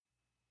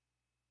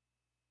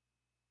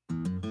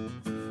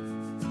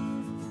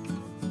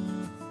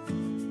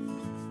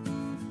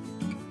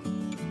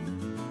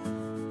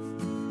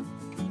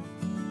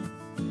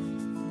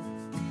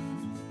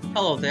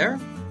Hello there.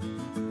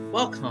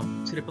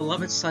 Welcome to the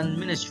Beloved Son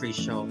Ministry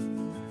Show,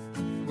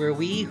 where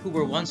we who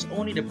were once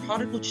only the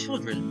prodigal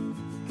children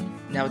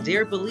now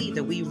dare believe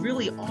that we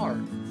really are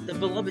the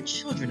beloved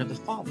children of the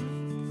Father.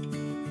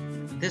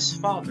 This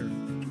Father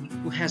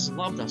who has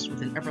loved us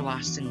with an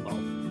everlasting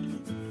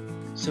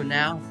love. So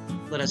now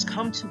let us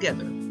come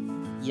together,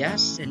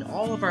 yes, in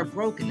all of our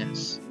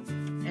brokenness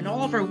and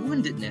all of our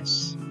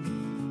woundedness,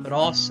 but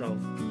also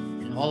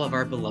in all of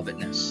our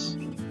belovedness,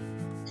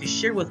 to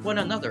share with one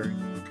another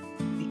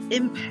the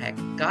impact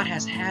God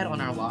has had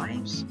on our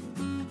lives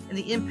and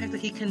the impact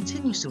that He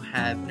continues to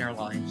have in our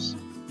lives,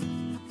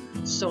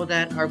 so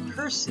that our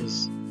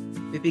curses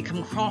may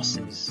become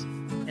crosses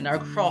and our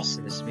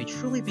crosses may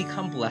truly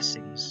become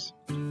blessings.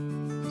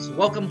 So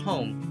welcome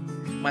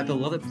home, my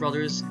beloved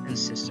brothers and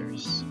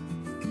sisters.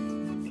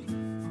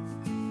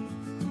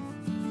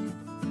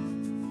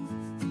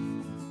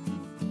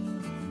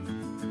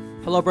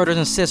 Hello, brothers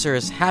and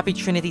sisters. Happy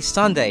Trinity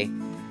Sunday.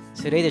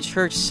 Today the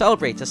church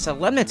celebrates the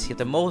solemnity of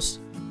the Most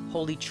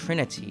Holy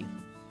Trinity,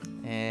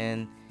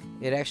 and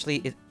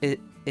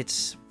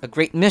it's a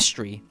great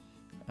mystery.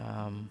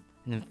 And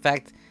in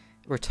fact,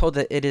 we're told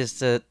that it is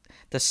the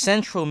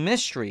central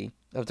mystery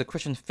of the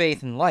Christian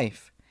faith and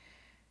life.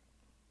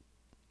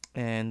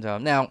 And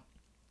now,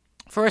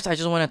 first, I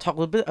just want to talk a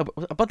little bit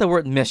about the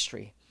word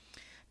mystery.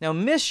 Now,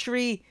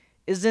 mystery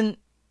isn't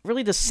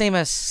really the same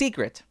as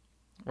secret,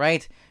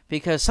 right?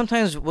 Because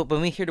sometimes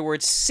when we hear the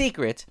word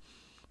secret,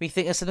 we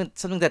think it's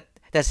something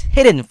that's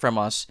hidden from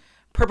us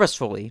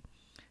purposefully,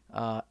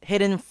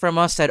 hidden from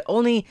us, that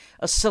only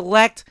a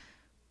select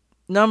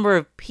number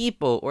of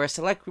people or a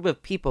select group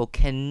of people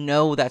can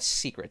know that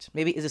secret.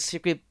 Maybe it's a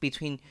secret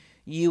between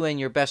you and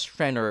your best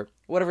friend or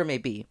whatever it may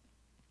be.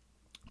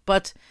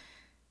 But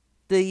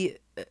the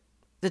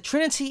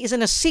Trinity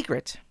isn't a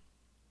secret.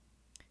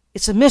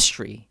 It's a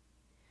mystery.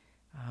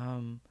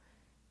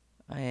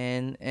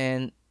 And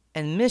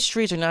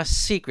mysteries are not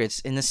secrets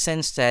in the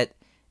sense that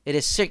it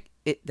is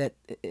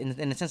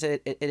in the sense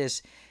that it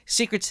is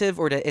secretive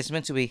or that it's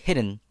meant to be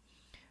hidden.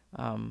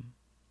 And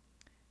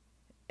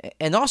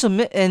also,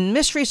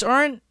 mysteries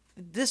aren't.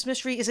 This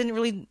mystery isn't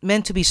really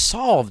meant to be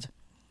solved.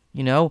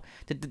 You know,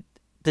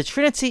 the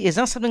Trinity is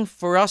not something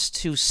for us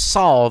to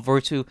solve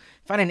or to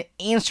find an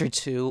answer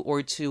to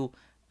or to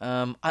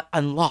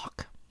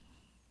unlock.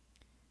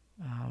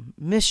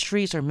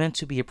 Mysteries are meant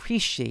to be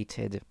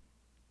appreciated.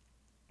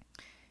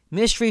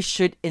 Mysteries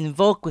should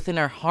invoke within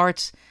our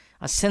hearts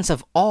a sense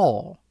of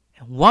awe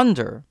and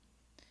wonder.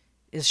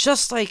 It's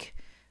just like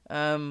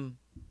love.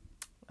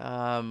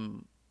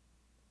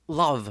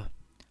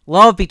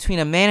 Love between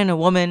a man and a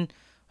woman.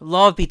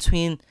 Love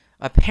between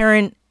a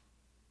parent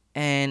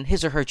and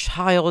his or her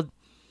child.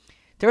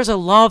 There's a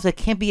love that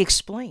can't be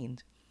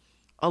explained.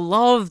 A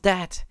love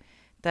that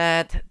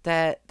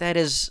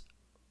is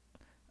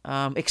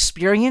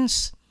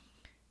experienced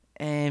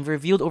and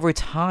revealed over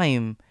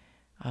time,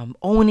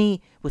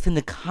 only within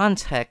the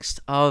context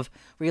of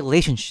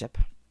relationship.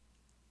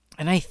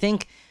 And I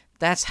think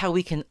that's how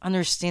we can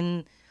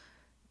understand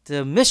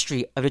the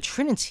mystery of the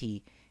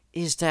Trinity,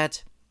 is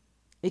that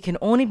it can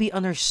only be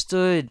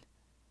understood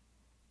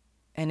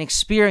and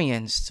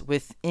experienced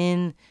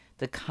within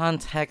the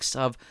context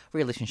of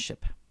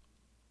relationship.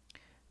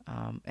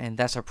 And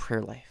that's our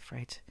prayer life,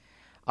 right?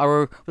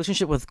 Our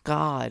relationship with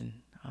God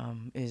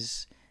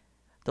is,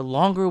 the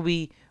longer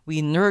we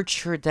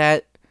nurture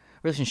that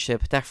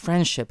relationship, that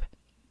friendship,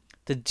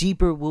 the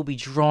deeper we'll be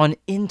drawn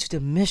into the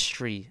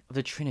mystery of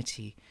the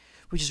Trinity,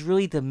 which is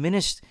really the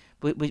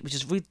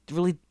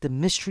really the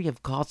mystery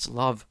of God's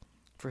love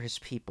for His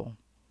people.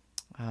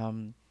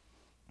 In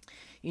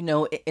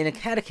a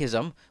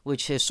catechism,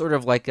 which is sort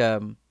of like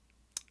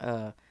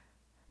not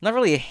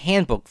really a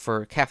handbook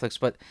for Catholics,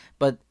 but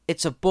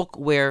it's a book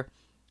where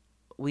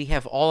we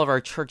have all of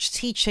our church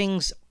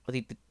teachings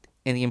and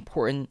the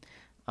important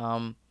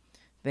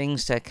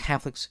things that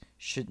Catholics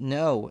should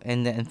know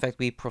and that in fact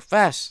we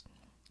profess.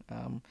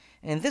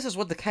 And this is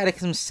what the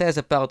Catechism says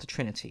about the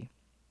Trinity.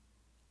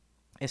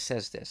 It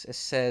says this. It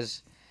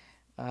says,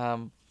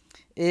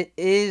 it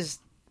is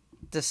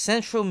the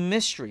central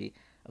mystery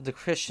of the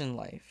Christian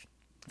life,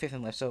 faith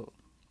and life. So,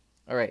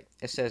 all right,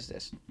 it says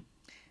this.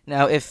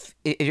 Now, if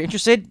you're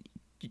interested,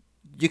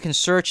 you can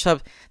search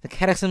up the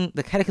Catechism of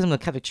the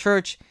Catholic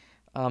Church,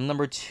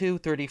 number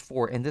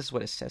 234, and this is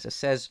what it says. It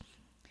says,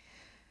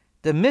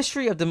 the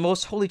mystery of the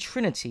Most Holy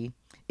Trinity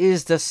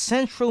is the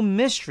central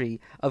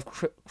mystery of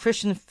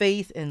Christian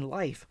faith and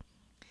life.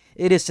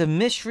 It is the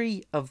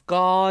mystery of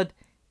God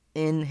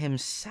in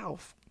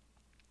Himself.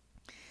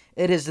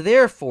 It is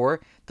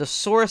therefore the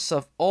source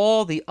of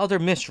all the other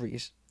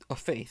mysteries of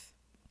faith,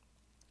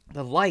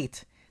 the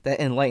light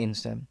that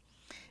enlightens them.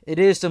 It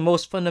is the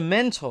most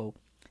fundamental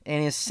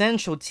and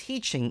essential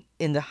teaching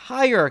in the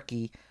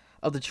hierarchy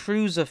of the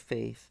truths of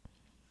faith.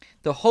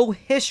 The whole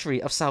history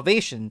of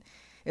salvation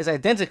is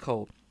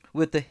identical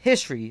with the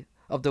history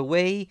of the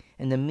way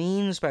and the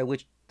means by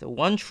which the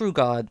one true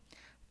God,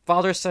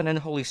 Father, Son, and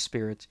Holy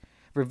Spirit,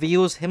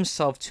 reveals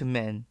Himself to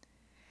men.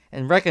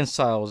 and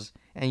reconciles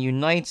and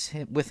unites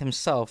with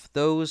himself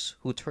those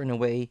who turn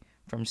away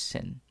from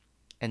sin.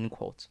 End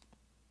quote.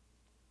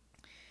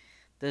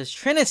 The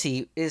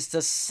Trinity is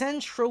the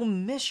central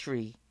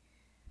mystery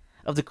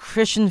of the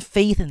Christian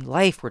faith and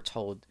life, we're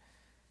told.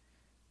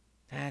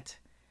 That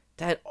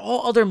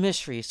all other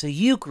mysteries, the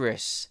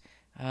Eucharist,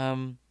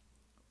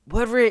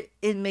 whatever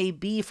it may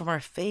be from our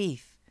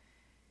faith,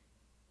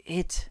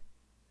 it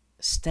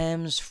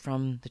stems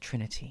from the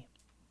Trinity.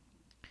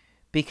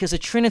 Because the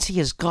Trinity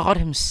is God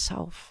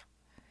himself.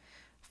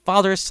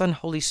 Father, Son,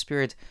 Holy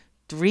Spirit,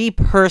 3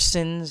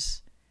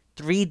 persons,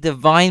 3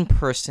 divine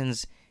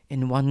persons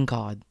in one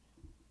God.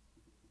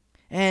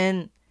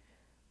 And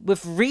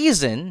with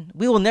reason,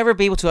 we will never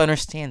be able to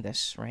understand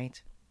this,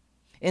 right?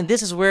 And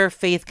this is where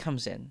faith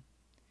comes in.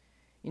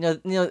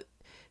 You know,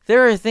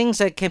 there are things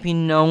that can be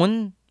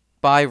known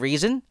by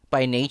reason,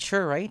 by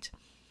nature, right?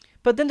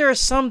 But then there are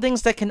some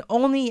things that can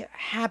only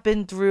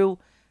happen through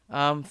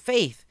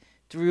faith,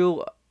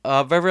 through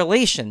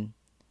revelation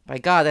by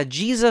God, that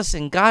Jesus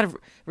and God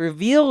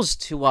reveals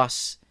to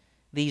us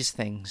these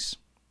things.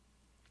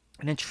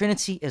 And the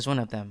Trinity is one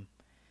of them.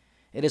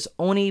 It is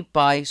only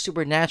by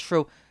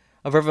supernatural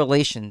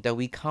revelation that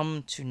we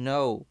come to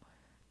know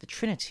the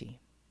Trinity.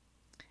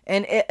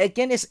 And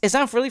again, it's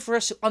not really for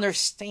us to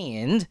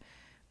understand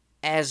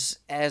as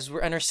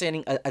we're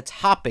understanding a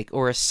topic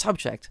or a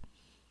subject,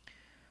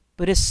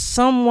 but it's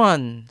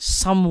someone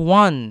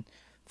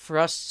for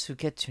us to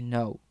get to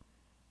know.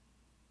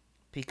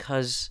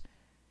 Because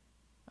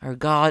our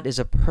God is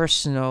a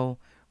personal,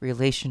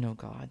 relational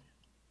God.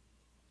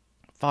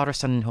 Father,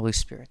 Son, and Holy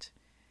Spirit.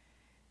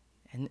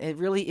 And it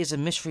really is a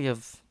mystery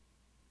of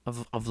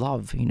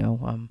love, you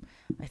know.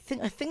 I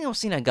think I was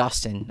seeing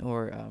Augustine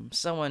or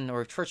someone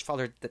or a church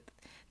father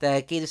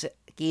that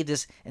gave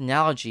this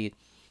analogy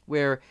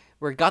where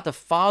God the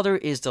Father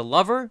is the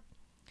lover,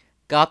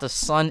 God the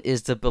Son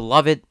is the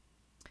beloved,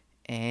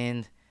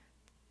 and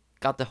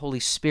God the Holy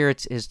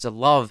Spirit is the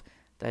love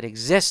that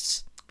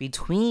exists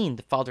between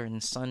the Father and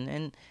the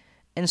Son.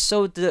 And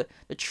so the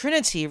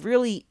Trinity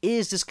really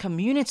is this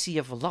community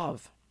of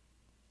love.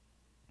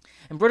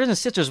 And brothers and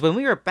sisters, when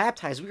we were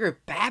baptized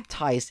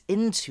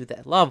into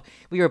that love.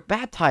 We are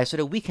baptized so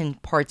that we can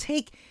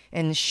partake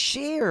and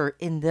share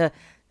in the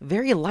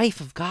very life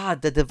of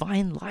God, the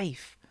divine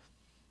life.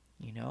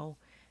 You know?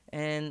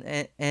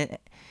 And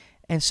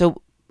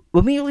so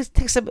when we really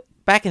take a step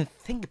back and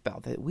think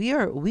about it, we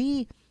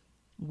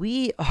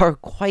are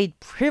quite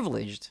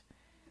privileged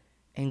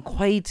and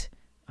quite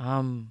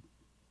honored,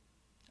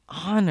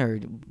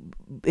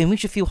 and we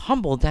should feel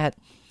humbled that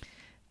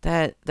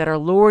our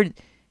Lord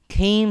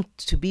came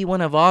to be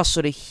one of us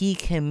so that he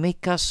can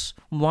make us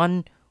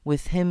one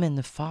with him and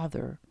the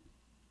Father.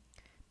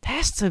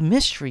 That's the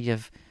mystery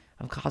of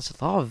God's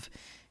love,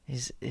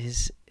 is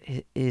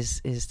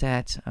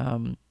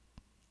that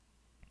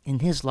in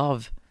his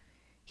love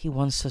he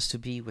wants us to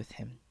be with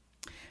him.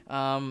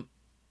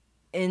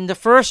 In the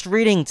first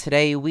reading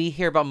today, we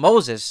hear about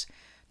Moses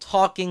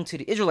talking to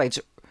the Israelites,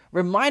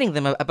 reminding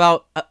them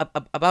about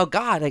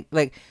God.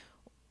 Like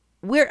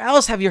where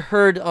else have you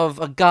heard of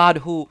a God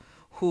who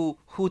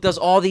does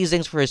all these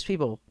things for his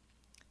people?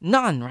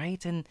 None,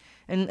 right?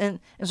 And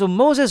so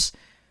Moses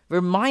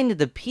reminded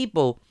the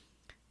people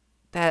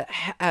that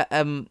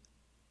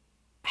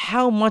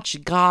how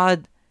much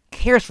God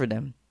cares for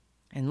them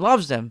and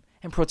loves them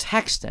and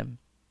protects them,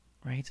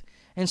 right?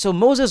 And so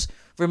Moses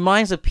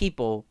reminds the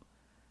people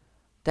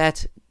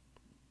that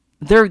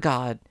their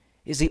God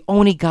is the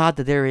only God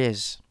that there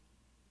is.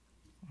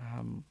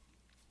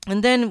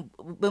 And then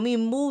when we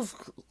move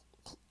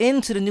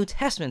into the New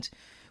Testament,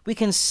 we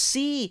can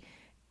see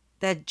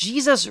that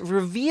Jesus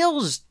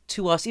reveals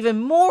to us even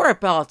more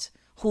about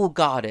who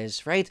God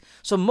is, right?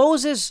 So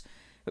Moses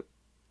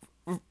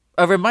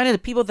reminded the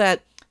people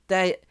that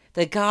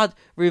God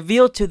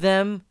revealed to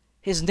them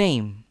his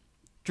name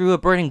through a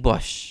burning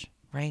bush,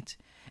 right?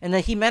 And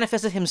that he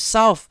manifested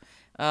himself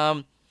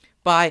by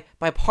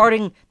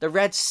parting the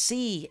Red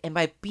Sea and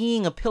by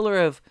being a pillar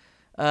of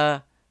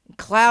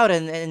cloud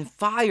and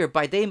fire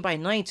by day and by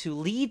night to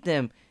lead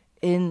them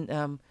in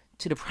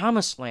to the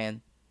promised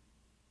land.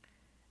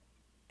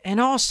 And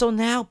also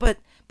now, but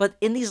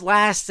in these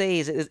last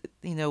days,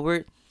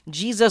 where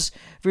Jesus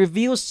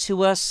reveals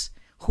to us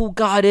who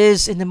God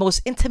is in the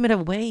most intimate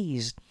of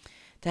ways,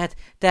 that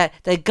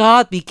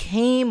God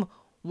became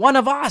one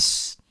of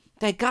us,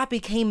 that God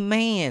became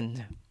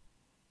man,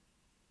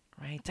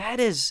 right? That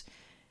is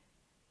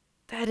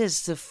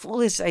the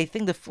fullest, I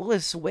think, the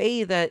fullest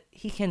way that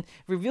he can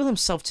reveal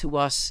himself to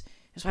us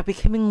is by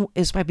becoming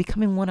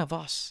one of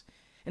us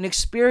and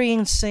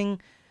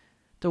experiencing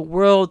the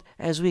world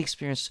as we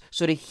experience,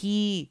 so that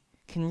he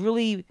can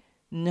really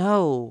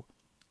know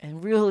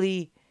and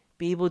really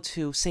be able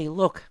to say,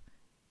 look,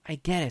 I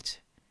get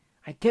it.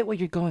 I get what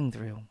you're going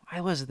through.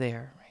 I was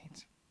there,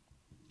 right?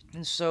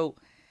 And so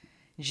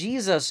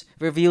Jesus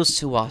reveals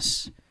to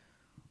us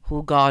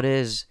who God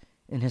is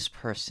in his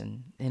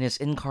person, in his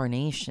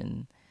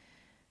incarnation.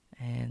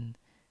 And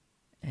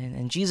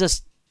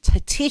Jesus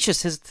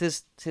teaches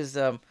his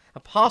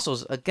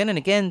apostles again and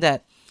again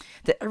that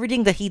that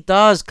everything that he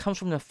does comes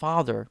from the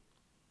Father,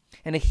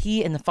 and that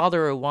he and the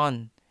Father are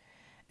one,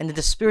 and that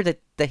the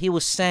Spirit that he will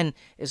send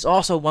is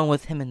also one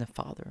with him and the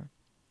Father.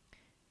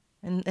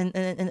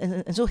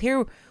 And so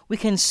here we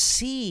can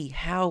see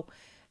how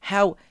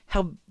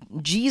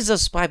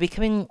Jesus, by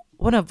becoming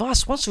one of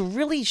us, wants to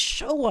really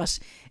show us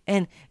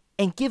and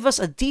give us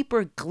a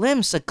deeper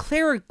glimpse, a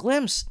clearer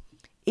glimpse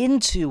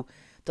into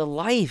the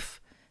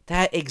life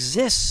that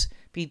exists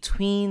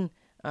within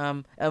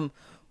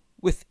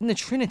the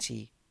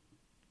Trinity.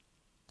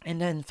 And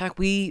then, in fact,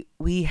 we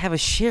have a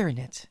share in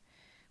it.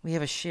 We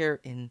have a share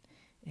in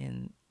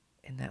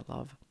that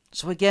love.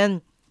 So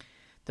again,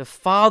 the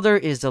Father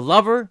is the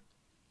lover,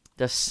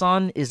 the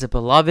Son is the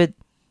beloved,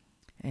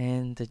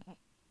 and the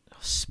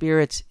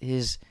Spirit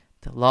is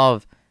the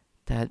love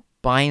that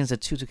binds the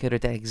two together,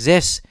 that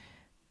exists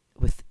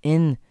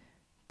within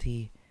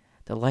the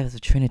life of the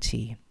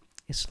Trinity.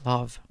 It's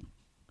love.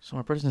 So,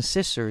 my brothers and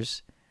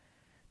sisters,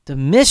 the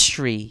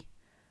mystery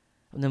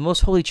of the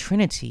most holy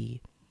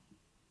Trinity,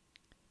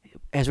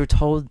 as we're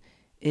told,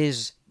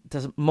 is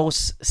the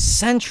most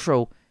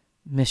central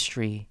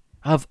mystery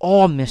of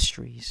all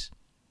mysteries.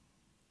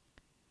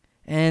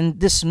 And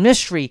this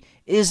mystery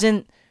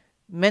isn't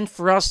meant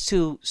for us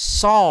to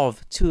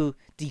solve, to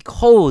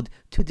decode,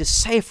 to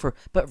decipher,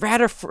 but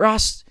rather for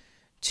us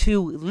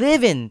to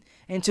live in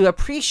and to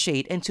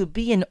appreciate and to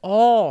be in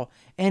awe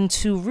and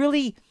to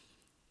really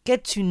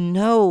get to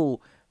know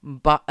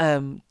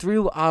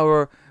through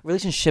our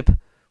relationship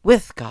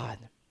with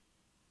God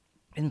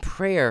in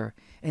prayer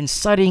and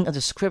studying of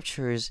the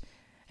scriptures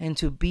and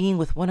to being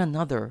with one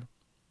another,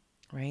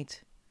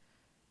 right?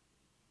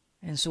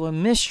 And so a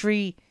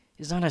mystery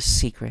is not a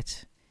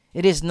secret.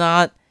 It is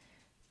not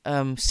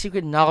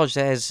secret knowledge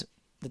that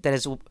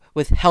is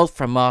withheld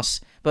from us,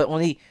 but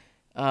only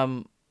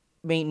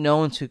made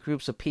known to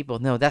groups of people.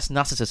 No, that's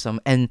Gnosticism,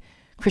 and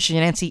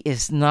Christianity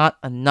is not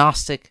a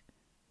Gnostic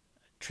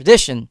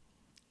tradition.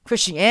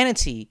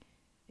 Christianity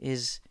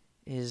is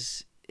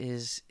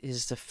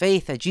the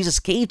faith that Jesus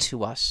gave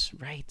to us,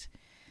 right?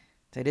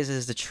 That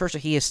is the church that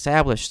he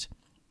established.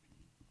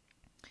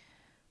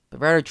 But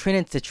rather,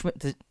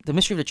 the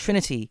mystery of the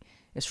Trinity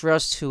is for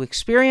us to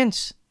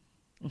experience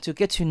and to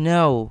get to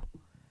know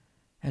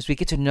as we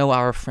get to know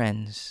our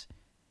friends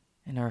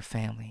and our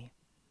family.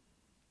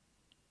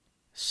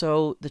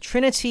 So the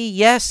Trinity,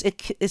 yes,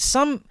 it's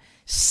some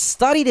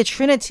study the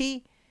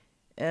Trinity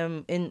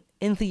in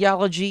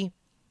theology,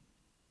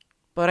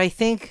 but I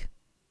think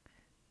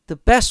the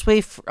best way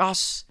for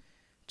us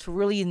to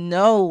really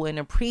know and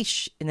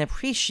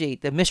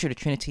appreciate the mystery of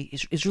the Trinity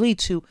is really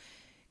to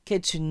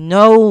get to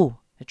know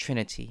the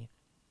Trinity,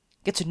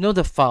 get to know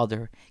the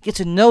Father, get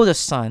to know the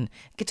Son,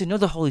 get to know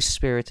the Holy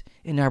Spirit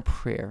in our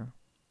prayer.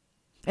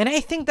 And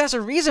I think that's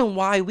a reason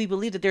why we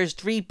believe that there's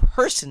three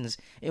persons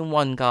in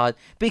one God,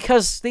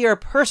 because they are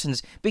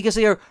persons, because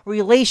they are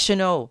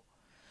relational.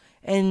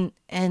 And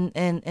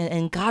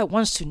God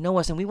wants to know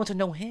us, and we want to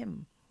know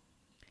him.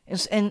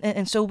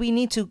 And so we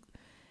need to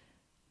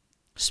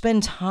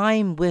spend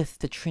time with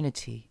the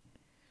Trinity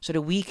so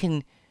that we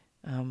can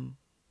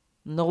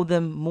know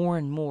them more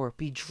and more,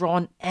 be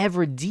drawn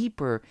ever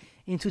deeper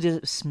into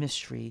this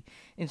mystery,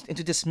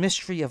 into this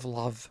mystery of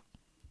love.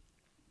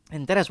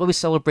 And that is what we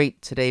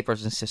celebrate today,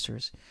 brothers and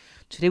sisters.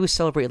 Today we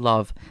celebrate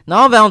love.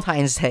 Not on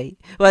Valentine's Day,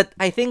 but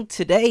I think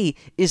today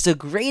is the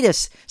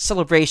greatest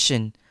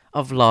celebration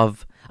of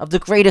love, of the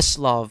greatest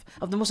love,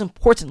 of the most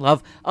important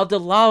love, of the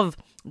love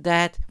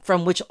that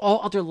from which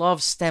all other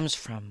love stems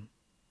from.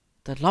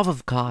 The love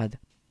of God,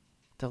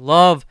 the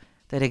love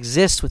that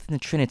exists within the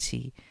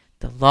Trinity,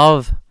 the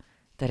love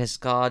that is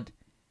God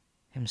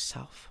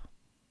himself.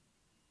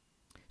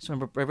 So,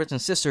 my brothers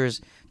and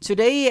sisters,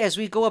 today as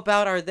we go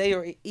about our day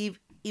or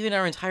even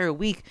our entire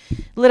week,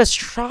 let us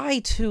try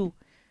to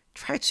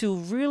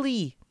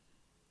really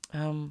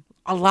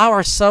allow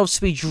ourselves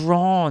to be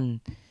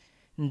drawn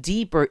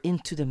deeper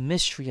into the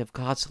mystery of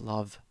God's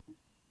love.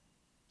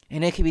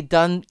 And it can be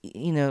done,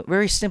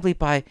 very simply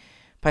by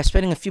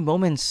spending a few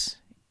moments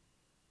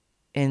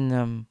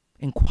in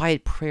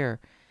quiet prayer,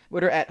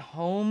 whether at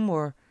home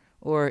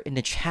or in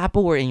the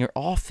chapel or in your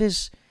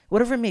office,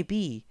 whatever it may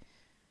be.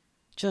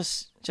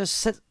 Just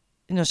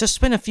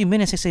spend a few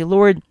minutes and say,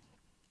 Lord,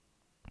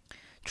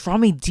 draw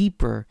me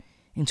deeper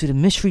into the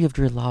mystery of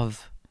your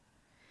love.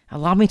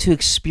 Allow me to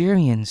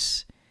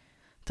experience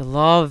the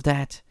love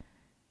that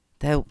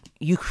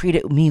you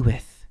created me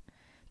with,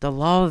 the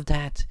love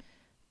that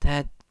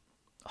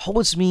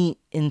holds me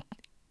in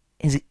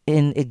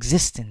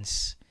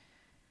existence.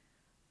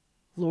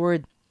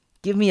 Lord,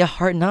 give me a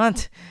heart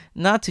not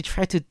to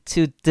try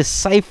to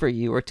decipher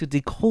you or to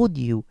decode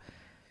you,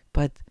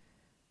 but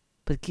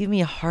give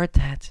me a heart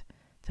that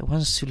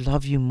wants to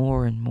love you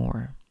more and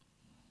more,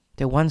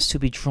 that wants to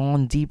be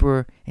drawn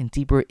deeper and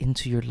deeper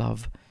into your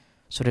love,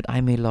 so that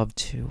I may love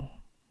too.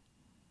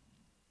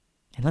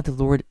 And let the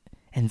Lord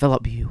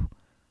envelop you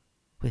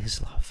with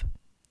his love,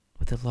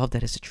 with the love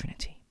that is the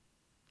Trinity.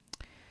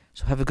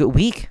 So have a good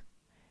week,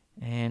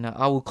 and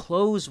I will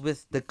close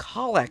with the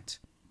collect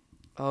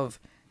of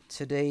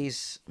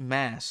today's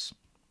Mass.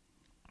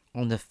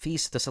 on the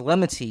feast, the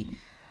solemnity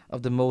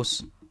of the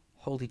most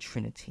Holy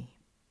Trinity.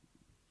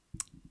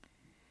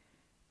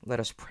 Let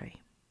us pray.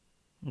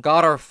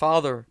 God our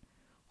Father,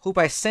 who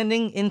by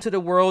sending into the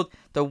world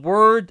the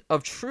word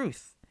of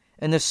truth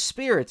and the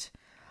spirit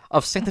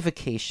of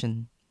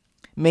sanctification,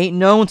 made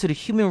known to the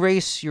human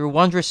race your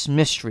wondrous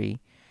mystery,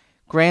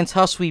 grant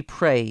us, we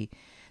pray,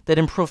 that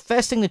in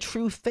professing the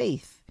true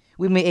faith,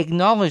 we may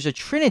acknowledge the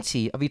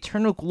Trinity of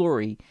eternal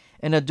glory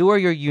and adore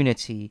your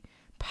unity,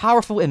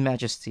 powerful in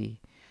majesty,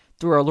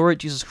 through our Lord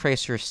Jesus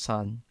Christ, your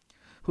Son,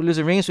 who lives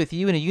and reigns with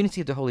you in the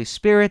unity of the Holy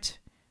Spirit,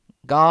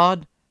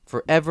 God,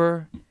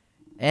 forever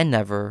and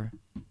ever.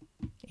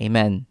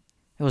 Amen.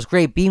 It was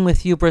great being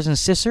with you, brothers and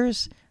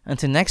sisters.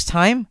 Until next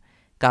time,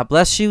 God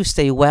bless you.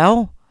 Stay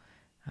well.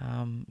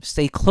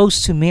 Stay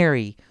close to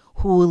Mary,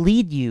 who will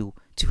lead you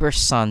to her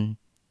Son,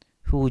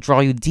 who will draw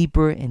you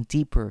deeper and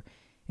deeper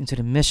into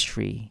the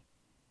mystery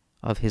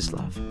of his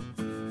love.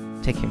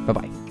 Take care.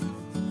 Bye-bye.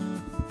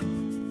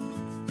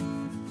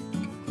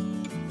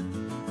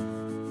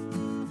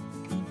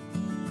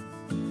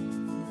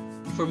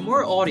 For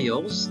more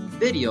audios,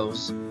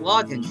 videos,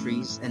 blog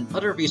entries, and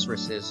other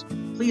resources,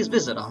 please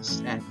visit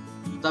us at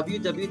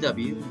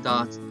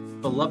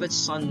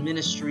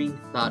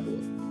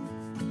www.belovedsonministry.org.